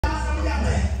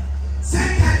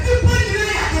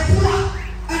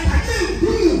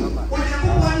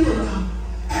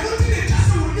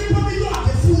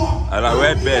And I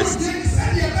read best.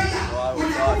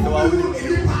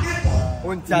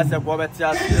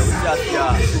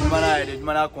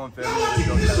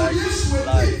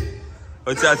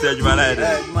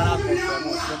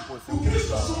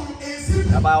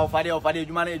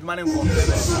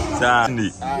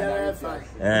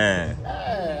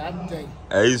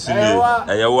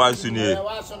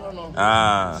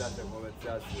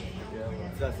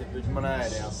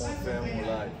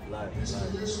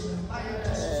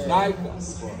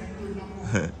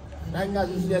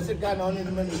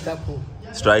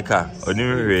 Striker,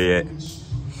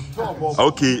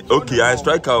 okay, I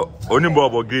striker only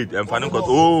Bobo great and Fanny got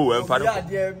and Fanny.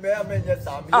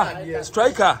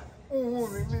 Striker.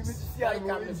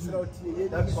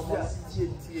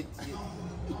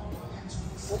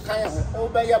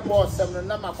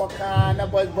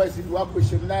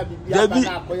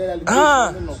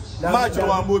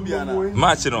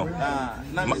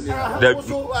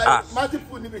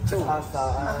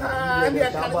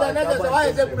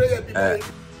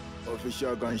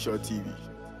 Official Gunshot TV.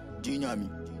 Do you know me?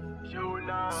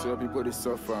 So people they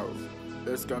suffer.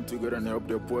 Let's come together and help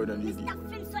the poor and needy.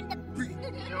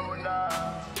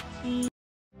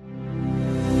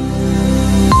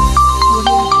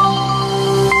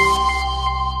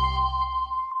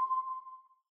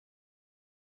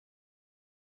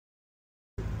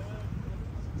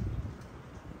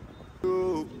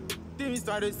 Things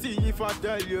started see if I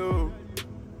tell you.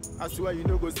 I swear you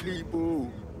no go sleep, oh.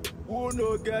 Who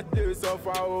no get this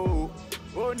suffer, oh.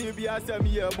 Only be a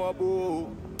semi mobo.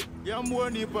 Yam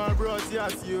money pan bros,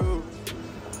 yes, you.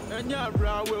 And ya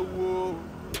brow, oh.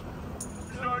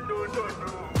 No.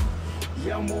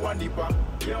 Yamu wanipa.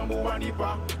 Yamu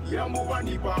wanipa.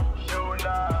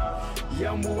 Shola.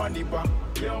 Yamu wanipa.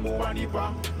 Yamu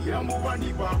wanipa.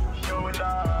 Shola.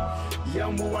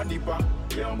 Yamu wanipa.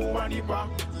 Shola.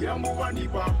 Yamu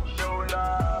wanipa. Shola.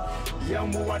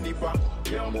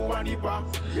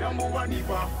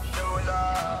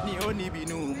 Ni oni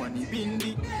binu mani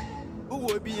bindi.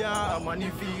 Uwo biya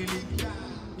mani fili.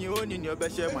 Ni oni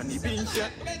nyobeshe mani binshe.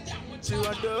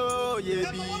 Chiwado ye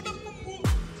bibi.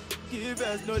 Give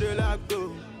us no de lack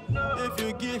go. If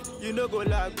you give, you no go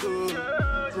lack go.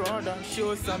 Brother,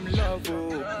 show some love, oh.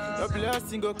 The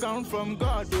blessing go come from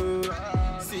God, oh.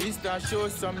 Sister, show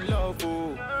some love,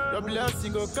 oh. The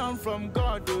blessing go come from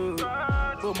God, oh.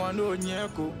 Come on, no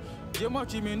nyeko.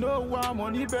 Jemochi me no wa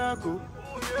money back, oh.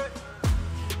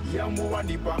 Yamu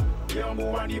wanipa. Shola.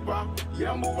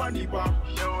 Yamu wanipa.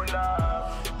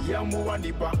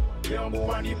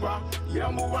 Shola.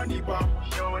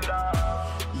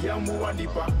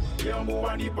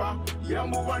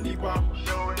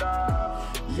 Shola.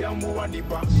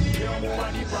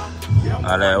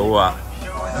 Alewa.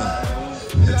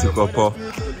 It's a couple.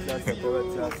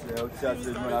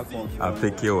 I'll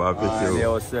pick you. They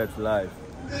all set live.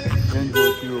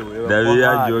 There we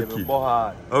are joking.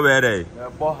 Over there.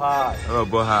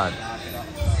 Bohard.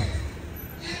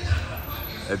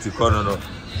 It's a corner.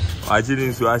 I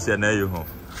didn't so ask you home.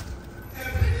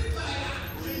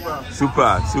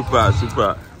 Super.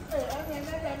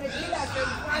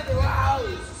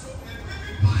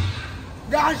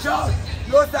 Gunshot,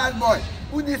 no size boy.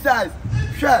 Who decides?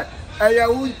 Sure. Aya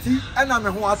unti and I'm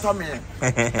who are Tommy.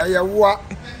 Aya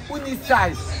who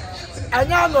decides?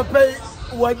 And I'm not pay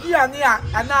what you are near,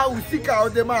 and now we seek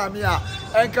out the mamma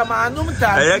and come on, no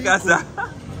time. Hey,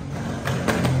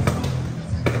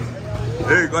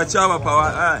 got chava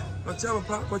power. Got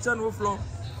no floor.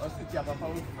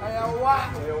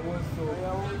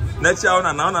 Next year,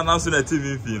 I'm announcing a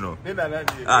TV, you know.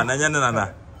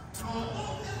 Nana.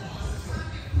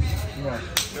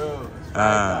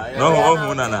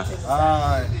 No, Nana.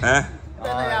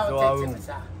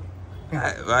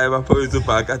 I have a poet to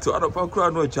park at 2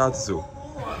 o'clock. No chat so.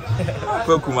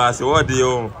 Kumasi, what do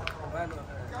you?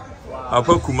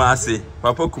 Papa Kumasi. Hey,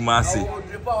 Papa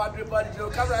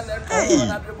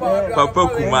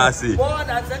Kumasi.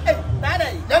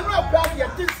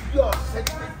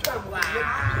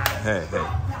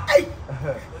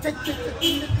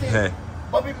 Hey.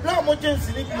 Bobby Brown, what you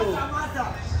sleep?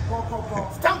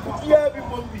 Stamp here,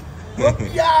 everyone. Yeah,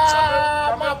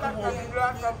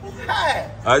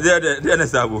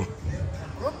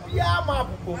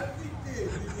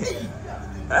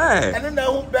 hey, and then the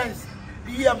whole bench.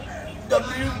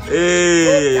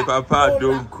 Hey, Papa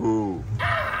Dunku.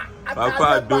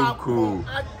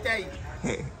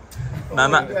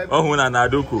 Nana, oh, Nana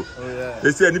Dunku.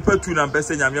 They say, Nipper tuna and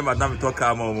Bessie, and Madame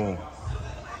Toka Momo.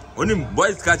 Only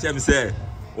boys catch him say,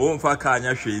 oh,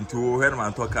 Fakanya into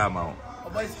Herman Toka Mount.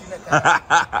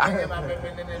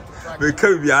 Me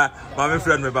come here, my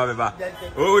friend, me ba.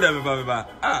 Oh, them me ba.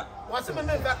 Ah. What's the name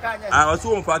of Kanye? I was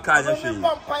home for Kanye.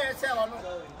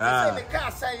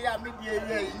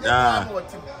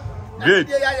 Great.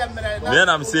 Me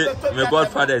I'm say me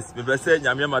godfathers, me be say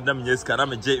nyame madam Nyeska na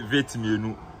me je vet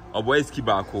mienu. Oboyski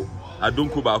baako.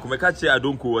 Adonko baako. Me ka che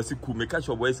Adonko wasi ku, me ka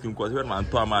che Oboyski nko se man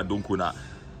to ama Adonko na.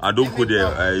 Adonko de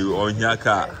ohia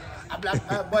ka.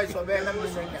 Boys over there.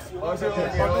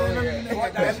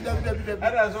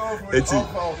 Eti.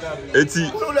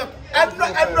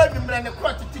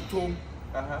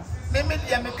 Maybe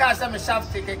the Americans are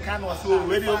shaft take a can or so.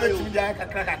 When you get to the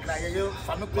crack, you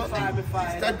family.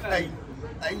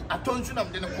 I told you I'm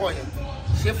going to call him.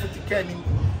 Chef with the canning.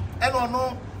 I don't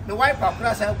know. The white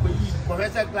class I could eat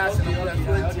correct glass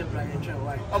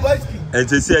and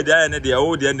they said they are in the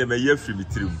old end of my year free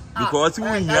through because we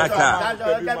in your car.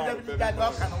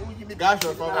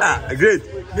 Great.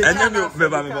 And then you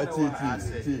remember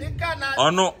oh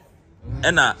no,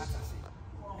 Anna.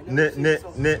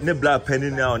 Ne black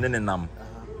penny now ne nam.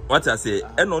 What I say,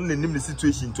 and on the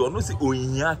situation to no say oh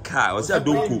in your car or say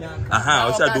Adonko. Aha,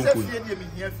 or say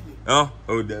Adonko. Oh,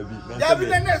 David.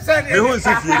 Me who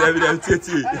Sophie, David,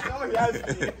 Titi.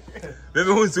 Me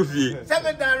who Sophie.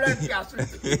 7 direct.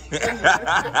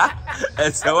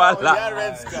 Esawala.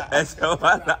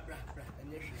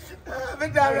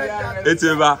 It's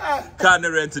over. Can't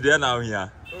rent today now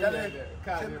here.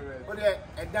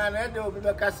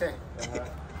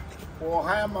 For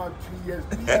high amount 2 years,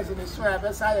 2 years in the swear,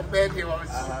 that's how a baby was.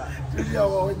 You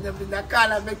the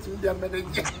car makes you the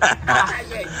manager.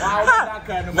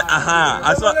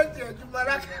 I saw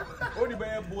only by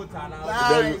a boat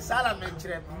and Salaman,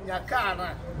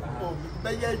 Yakana. Oh,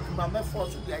 my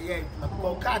force of the year, my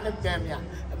card of Gamia,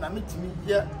 and my meeting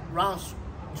here rounds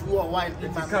 2 or 1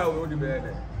 in my car.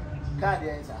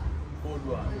 Cardians. Old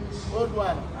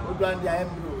one, the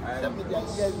embryo.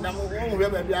 Number 1,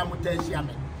 wherever the ammunition.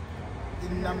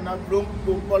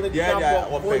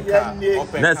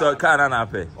 That's all car and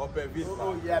apple.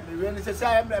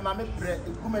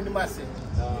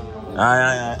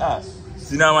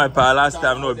 See now my pa last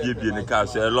time no baby in the car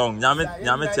so long. Nyame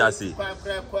ti ase.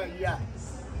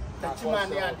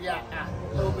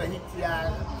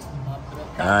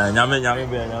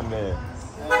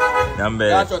 Nyame.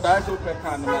 That's what I took per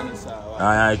can man sir.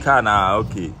 I can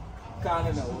okay.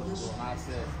 Can na I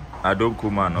said. I don't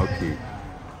come man okay.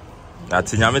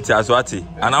 Ati nyame ti aso ati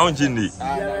ana onji ni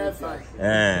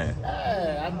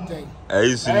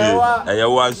suni eye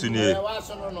wa suni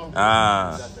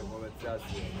ah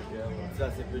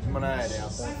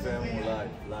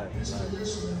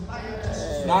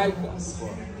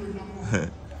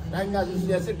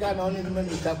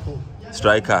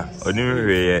striker oni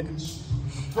we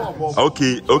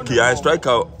okay I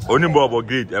striker oni bobo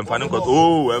grade em fanu ko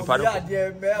oh em fanu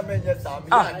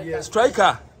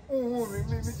striker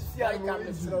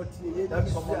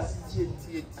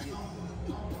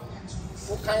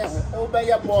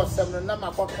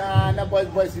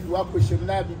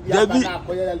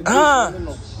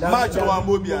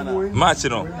Match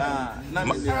no.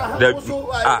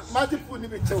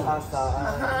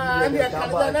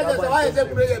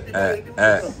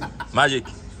 Magic.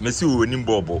 Messi wo ni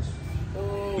bobo.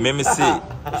 Me say.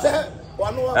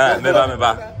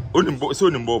 Meba. Onimbo so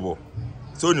onimbo.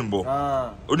 So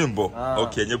Onimbo.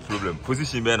 Okay, no problem.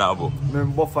 Position be na abo.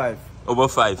 Number 5. Over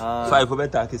 5. 5 over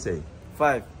take say.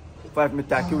 5 me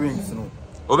take wings no.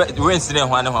 Over wings na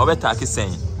ho na over take say.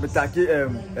 Me take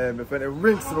me friend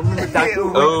wings no me take.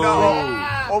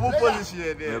 Oh. Obo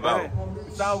position there.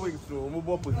 Star wings no,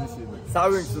 obo position. Star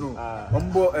wings no.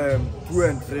 Ombo 2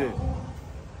 and 3.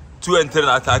 2 and 3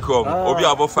 attack home. Obi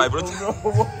above 5.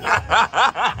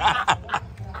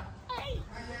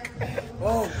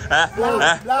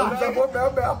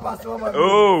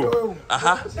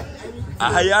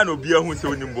 Ya no bia hu se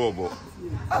onim bobo.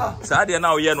 Sa de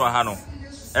na oye no ha no.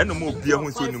 Eno mo bia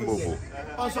hu se onim bobo.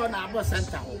 Also na abo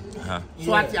center ho.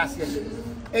 So ati ase.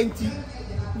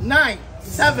 9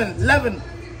 7 11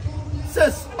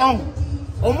 6 on.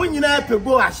 Omo nyina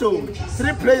pego ahye o.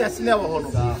 3 players na wo ho no.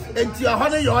 Enti ho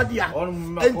no ye odia.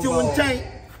 Enti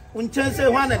unchen say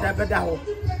one na beda ho.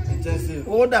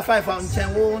 Oh, the 5 on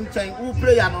 10, who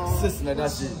player no 6 na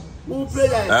that who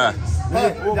player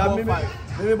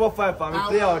maybe about 5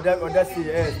 player or that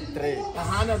say 3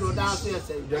 na do that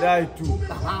say there 2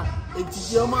 enti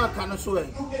je ma ka no so e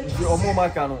di omo ma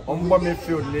ka no omo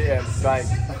midfield le strike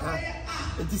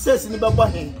enti says ni baba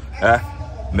hen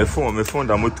me phone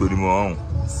da motor mu on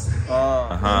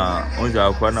onja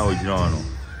akwa na ojina on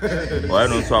no o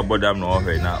no so abodam no o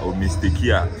he na o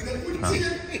mistake a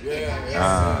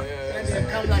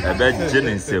a bed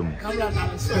Jennings him.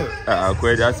 I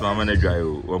quite asked my manager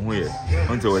one here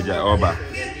until we are over.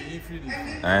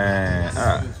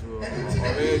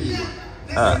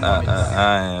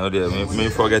 Oh dear, me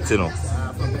forget to know.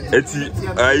 It's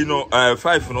you know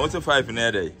 5 no 5 in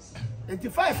a day.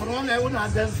 85 for one I won't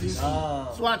have them fees.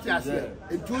 So what I say?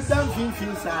 A 2 damn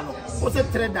fees are what's a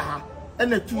trade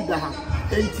and a 2 daha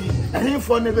 80 and him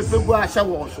for never go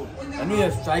shower also. And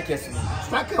we strikers.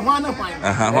 Striker one of mine.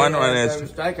 One is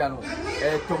striker.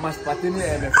 Thomas Patini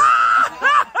and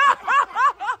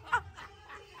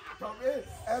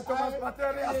Thomas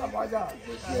Pateri Asamaja.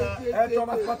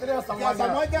 Thomas Pateri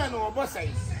Asamaja no boss.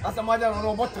 Asamaja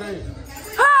no boss.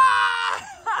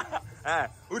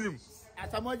 Unim.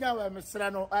 Asamaja we Mr.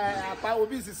 Pa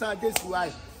obi sisa this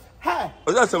why. Ha.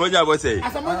 O da Asamaja boss say.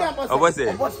 Asamaja boss. O boss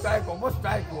say. Boss strike.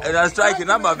 And I strike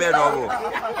number be no.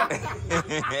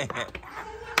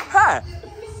 Ha.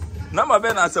 Number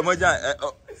be na Asamaja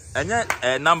enye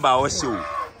number o show.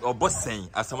 O boss say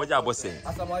Asamaja boss say.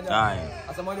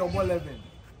 Asamaja 11.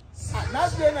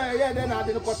 Last day na yeah then I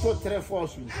didn't got 3 4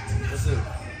 so.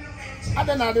 I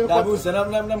don't know. Dabu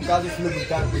senam kazi Suleman.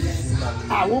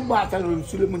 Ah, wo ba ta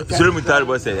Suleman. Suleman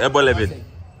boss say. Ebo 11.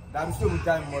 Dabu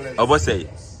Suleman more 11. O boss say.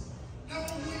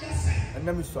 And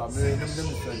them so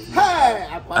Hey,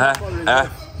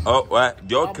 oh, what?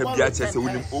 The old cabinet says,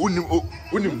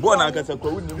 unim born and cast a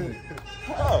crow.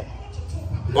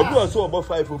 Obi also about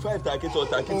 5 targets or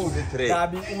targets to the 3.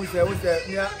 Dabi unse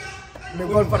me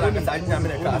gol for that I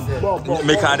America.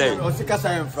 Make a day. O sika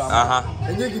sign from.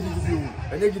 And you give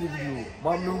you.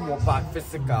 Mamu mo back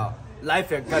physical.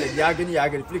 Life and carry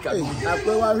yagin flicker. I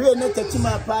go here not touch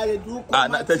my pile do. Ah,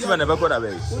 not touch my never got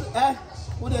away.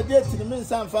 Would a date in the mean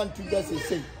some fun to just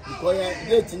say because I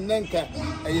date in Nanka.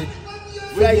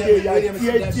 Friday,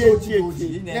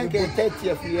 Nanka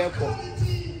 30th year.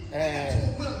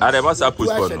 I must have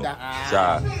pushed on.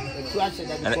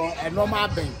 And no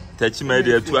mapping. Touch my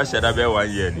dear 2 shut up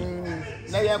 1 year.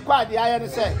 Now you're quite the iron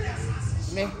say.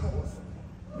 Me,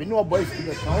 we know boys to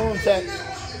the town say,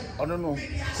 I don't know,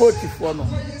 44 no.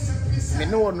 Me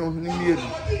no near.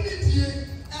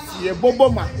 See a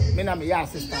boboma, me na me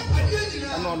assistant.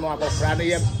 I don't know about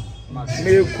Friday.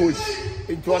 Me coach.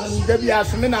 It was the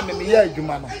Bias me na me here,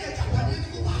 Jumano.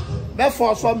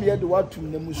 Therefore, some year the what to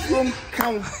the Muslim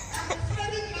count.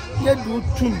 Ye do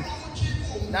too.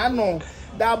 Nano,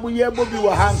 Dabu ye Bobby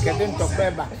were hankered into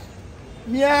Beba.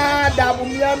 Mia Dabu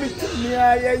Mia,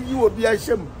 you will be a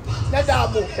shame. Not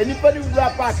Dabu, anybody will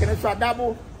grab back and it's a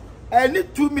double. I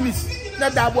need 2 minutes.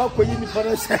 Not Dabu for you for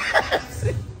us.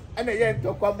 And again,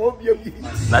 talk about you.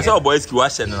 That's all boys to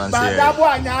wash and answer. Dabu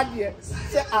and Nadia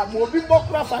say, I will be more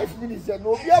 5 minutes and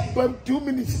will be up 2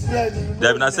 minutes.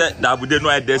 Devin, I said, Dabu didn't know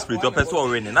I desperate or person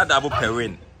winning, not Dabu per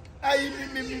win. I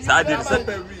didn't say,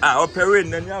 Perin,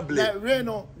 then you are blame.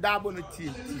 Reno, Dabu,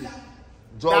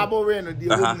 Dabu, Reno, the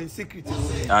woman secret.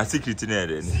 Secret in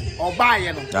there. Or buy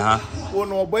it.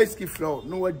 One or boys ski floor,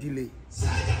 no delay.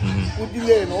 Would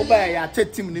delay no buy a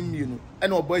 30 minutes,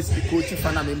 and our boys be coachy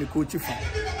fan and me coachy fan.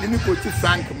 Let me coach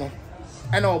Frank more.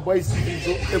 And our boys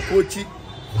be a coachy.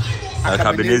 A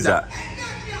Cabineza.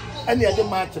 And the other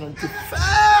match on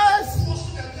first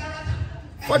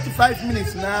 45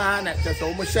 minutes now, and that's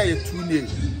almost share 2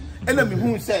 days. And let me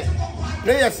who say,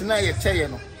 players now a chair.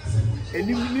 And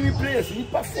you players, you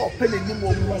perform penny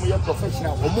more your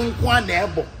professional, or one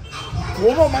elbow.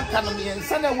 Woman can be and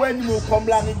send away you will come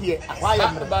land here. Why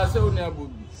am I Barcelona?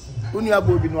 Unia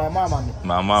Bobby, no, mamma.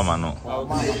 My mamma, no.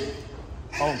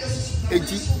 Oh,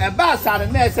 a bass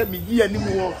and nurse at me here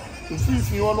anymore.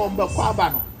 If you all on the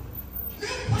Quabano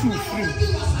 2 free,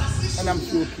 and I'm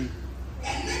so okay.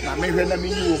 I may run a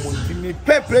me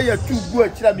pay player 2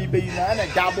 good, tell me, baby, and a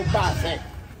double bass,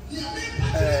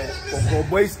 or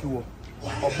boys school,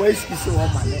 or boys school,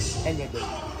 any day.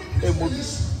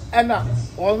 And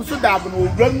also that will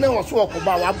run or swap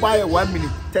about buy 1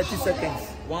 minute, 30 seconds.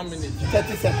 1 minute,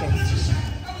 30 seconds.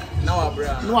 No,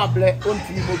 I blame on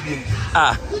TV.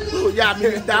 Ah, oh, yeah,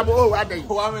 me double. Oh, I think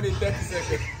 1 minute, 30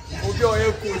 seconds. Oh,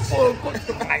 your coach.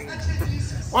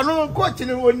 On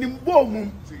coaching on him,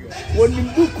 boom, on him,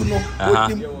 book, no,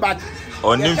 but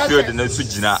on him, field and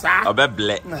Sujina, a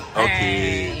black.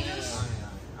 Okay.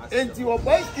 And your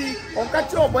boys, or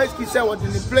catch your boys, say what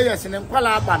in the players in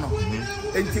Kuala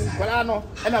and Qualano,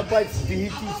 and a boy the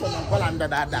heat on Colanda.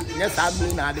 Yes, I'm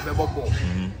doing a little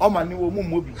oh, my new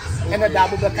movie, and a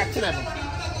double the catcher.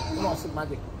 No, some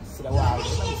magic. Wow,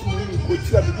 coach,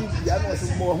 you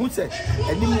have more who said,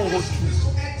 and you know what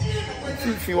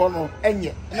mfimfini hɔ no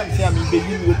enye na me say am be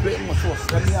yi no play mo so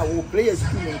so me a wo players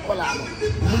tu me kola no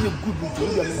mo ye good to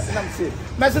you na me say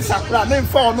me say sakra me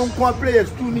fa ono nko players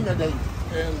tu ni nya dai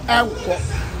enko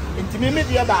ntimi me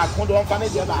dia ba ko do fa ne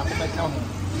dia ba ko be ka ho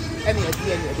ene ye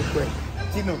dia ne de ko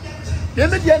tino ye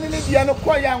me dia ni dia no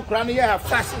ko ya nkura no ye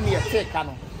fast ni ye fake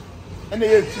no ene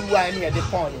ye tu wa ene ye de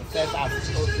pon first half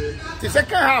the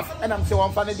second half and I'm say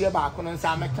one fa ne dia ba ko no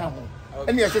nsa me ka ho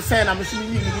ene ye se sen na me so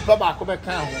yi ni pa ba ko be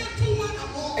ka ho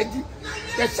edi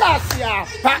ye chance ya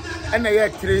pa ene ye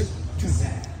 3-2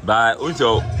 by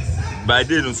until by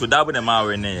then so that na ma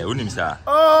we ne unim sa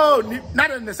oh na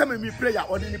na say me player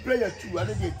or the player 2 I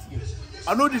no dey tie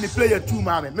I know the player 2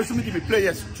 ma me so me the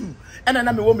players 2 and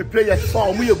na me wo me players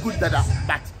 4 we good dada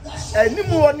but any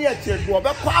mo ne e che go be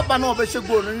kwa aba na obe she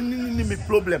go ni me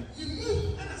problem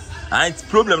it's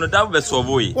problem no that be solve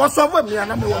we what solve me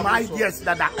na me wo my ideas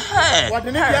dada what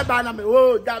the ne ba na me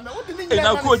oh da me what the ne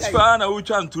na coach pa na wo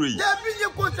twa nturi da bi ye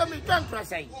coach me twa ntura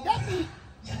sai da bi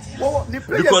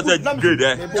because that's good,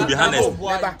 to be honest.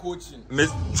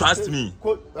 Trust me.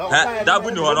 That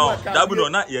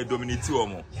would not yeah dominate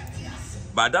you.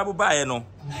 But that would buy no.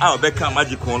 I'll become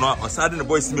magic corner or sudden the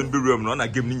boys in the room, no, I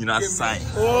give me a sign.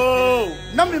 Oh,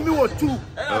 number me what 2.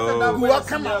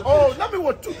 Oh, number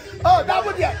what 2. Oh, that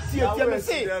would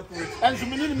see. And so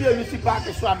many me see back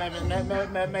as well,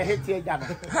 my head here down.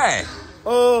 Hey.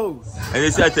 Oh, and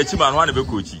they said that you man want to be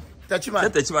coachy. That you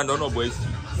man don't know boys.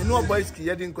 You know boys ki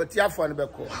yedin ko tia for no be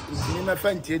ko. Ntini me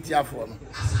fan tia for no.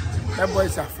 Na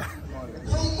boys afa.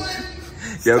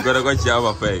 Ya go go tia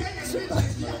for pay.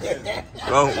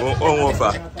 On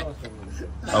fa.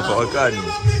 Afa okani.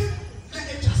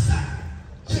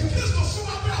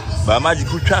 Ba magic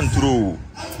ku twan through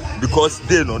because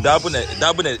they know that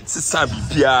bune sisa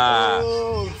bibia.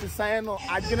 Oh, sisa no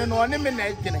agene no ne me na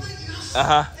agene.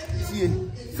 Aha. Tie.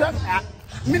 So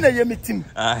me na ye me team.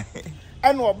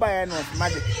 And what by and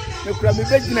magic. Me kura me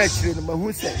begina chire no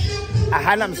mahu se.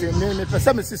 Aha na me say me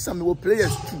pesa me system we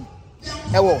players too.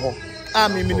 E wo ho.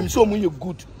 Me minim so mu ye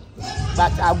good.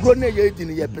 But agro na ye di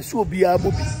ne ye pesa obi a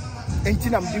bobi.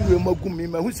 Enti na me di we magum me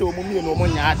mahu se o mu me no mo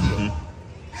nya ade.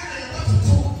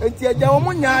 Enti aja o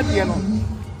mo nya ade no.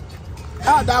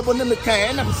 Da bo ne me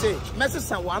kan na me say me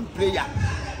system one player.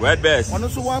 Red best. One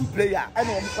also one player. And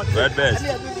Red best.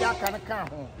 And ya kan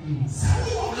ho. We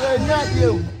nya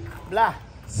ade. Blah.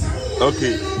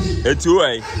 Okay. It's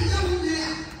why.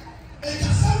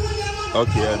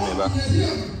 Okay, I never.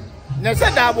 Nese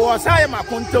da bo say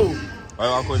makunto. Why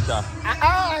makunta?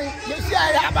 Nese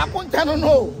ya makunta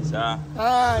no. Sir.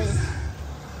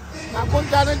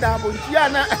 Makunta no da bo tia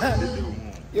na.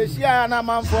 Yesia na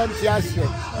man for tia se.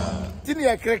 Tini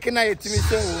e kreke na yetimi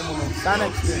se wo mu no. Sana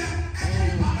tie.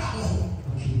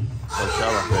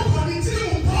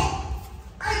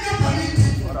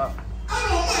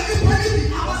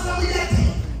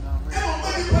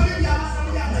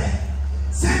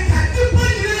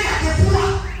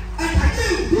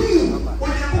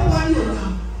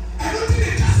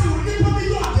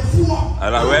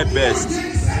 I wear best.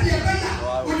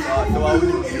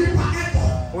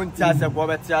 Untiase kwa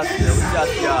betiase,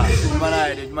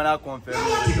 untiase mana confirm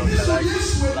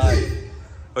Dr.Likee live.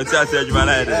 Untiase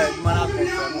jumana ede. Jumana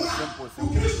confirm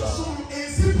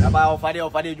simple. Aba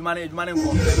ofade jumana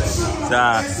confirm.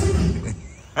 Sa.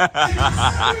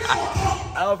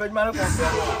 Ofade jumana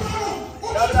confirm.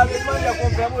 Dabra jumana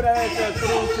confirm ora ese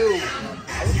tronco.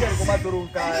 Aí quero comer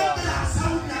tronca.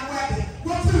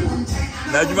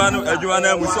 Na jumana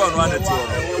mu so no aneto.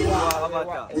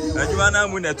 Jumana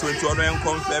mu na 20 no en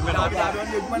confirm no.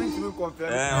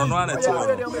 Ono aneto.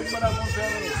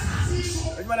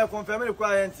 Jumana confirm ko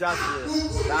ayentiase.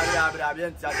 Dabra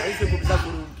entiase. Aí se ko bisa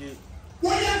turunki.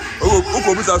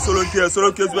 Uko bisa solonke zo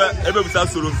ebe bisa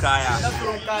solonka ya.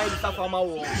 Solonka ya bisa fama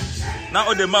wo. Na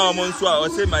o de ma mo nso a o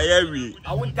se ma ya wi.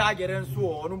 Awon tagere nso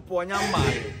o no mpo nya mma.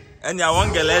 Eni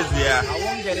awon gelezia.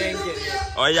 Awon gere.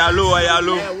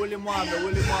 Oyalo. Wole mo ame.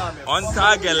 On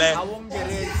tagele. Awon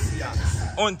gere sia.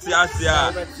 On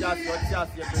tiasia. Tiasia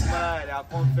pe a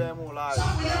confirm la.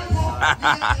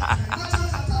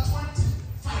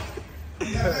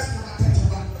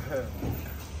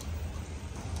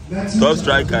 Top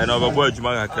striker na overboard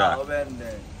juma kakra.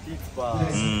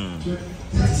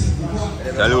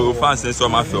 Salut fans so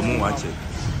ma fi mu wache.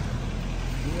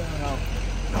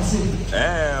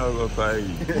 O pai.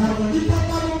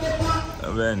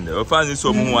 Abende, o fans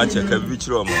so mu wache ka bi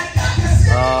chiro mo.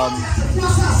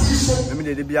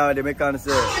 Me de bia de mekan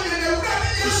se.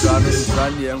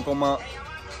 Isani enkoma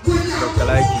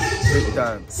Dr.Likee big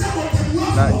time.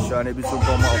 Na isani bi so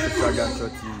koma official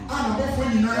gunshot.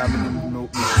 Ya me no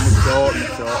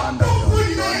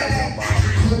underground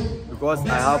because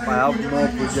I have more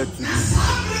projects to do.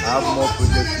 I have more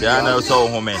projects to do. Yeah, I know so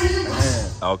home.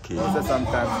 Okay. Also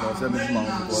sometimes I say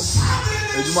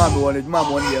because the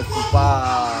one here super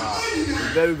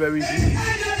very very huge.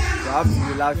 So I have to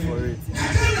relax for it.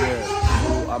 Yeah.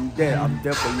 So I'm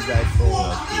there for you guys. So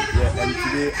yeah, and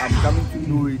today I'm coming to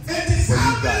do it for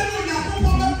you guys. So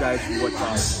you guys should watch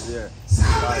out. Yeah.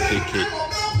 Bye. Take it.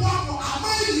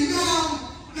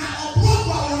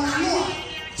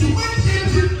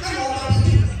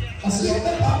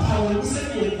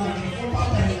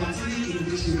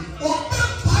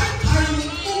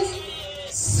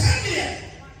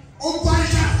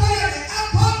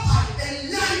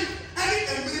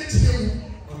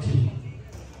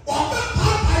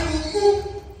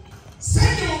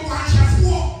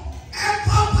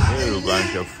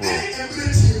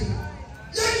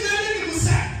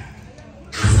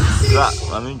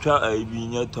 I mean, try to be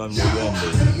in your time.